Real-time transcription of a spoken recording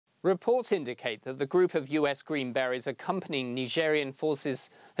Reports indicate that the group of US Green Berets accompanying Nigerian forces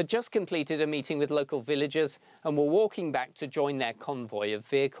had just completed a meeting with local villagers and were walking back to join their convoy of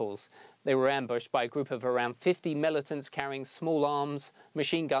vehicles. They were ambushed by a group of around 50 militants carrying small arms,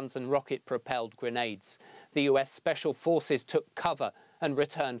 machine guns and rocket-propelled grenades. The US Special Forces took cover and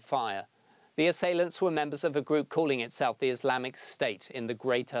returned fire. The assailants were members of a group calling itself the Islamic State in the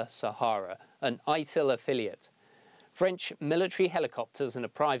Greater Sahara, an ISIL affiliate. French military helicopters and a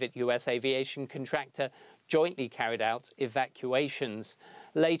private US aviation contractor jointly carried out evacuations.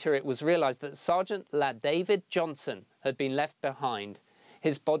 Later, it was realized that Sergeant David Johnson had been left behind.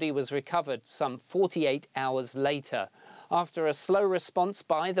 His body was recovered some 48 hours later. After a slow response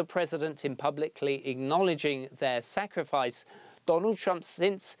by the president in publicly acknowledging their sacrifice, Donald Trump's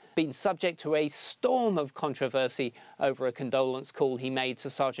since been subject to a storm of controversy over a condolence call he made to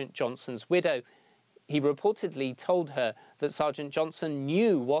Sergeant Johnson's widow. He reportedly told her that Sergeant Johnson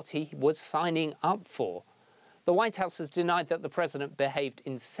knew what he was signing up for. The White House has denied that the president behaved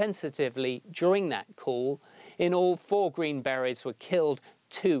insensitively during that call. In all, 4 Green Berets were killed,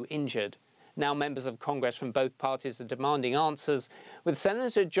 2 injured. Now members of Congress from both parties are demanding answers, with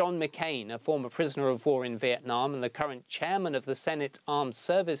Senator John McCain, a former prisoner of war in Vietnam and the current chairman of the Senate Armed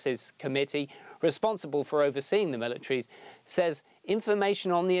Services Committee, responsible for overseeing the military, says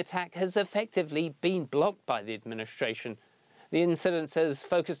information on the attack has effectively been blocked by the administration. The incident has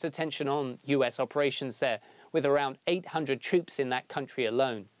focused attention on US operations there, with around 800 troops in that country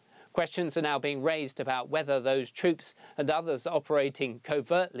alone. Questions are now being raised about whether those troops and others operating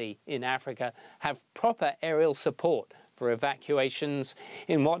covertly in Africa have proper aerial support for evacuations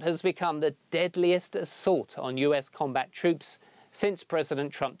in what has become the deadliest assault on US combat troops since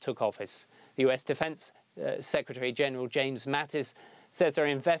President Trump took office. The US Defense Secretary General James Mattis says they're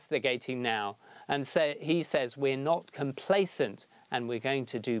investigating now, and he says we're not complacent and we're going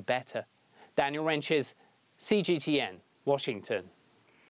to do better. Daniel Ryntjes, CGTN, Washington.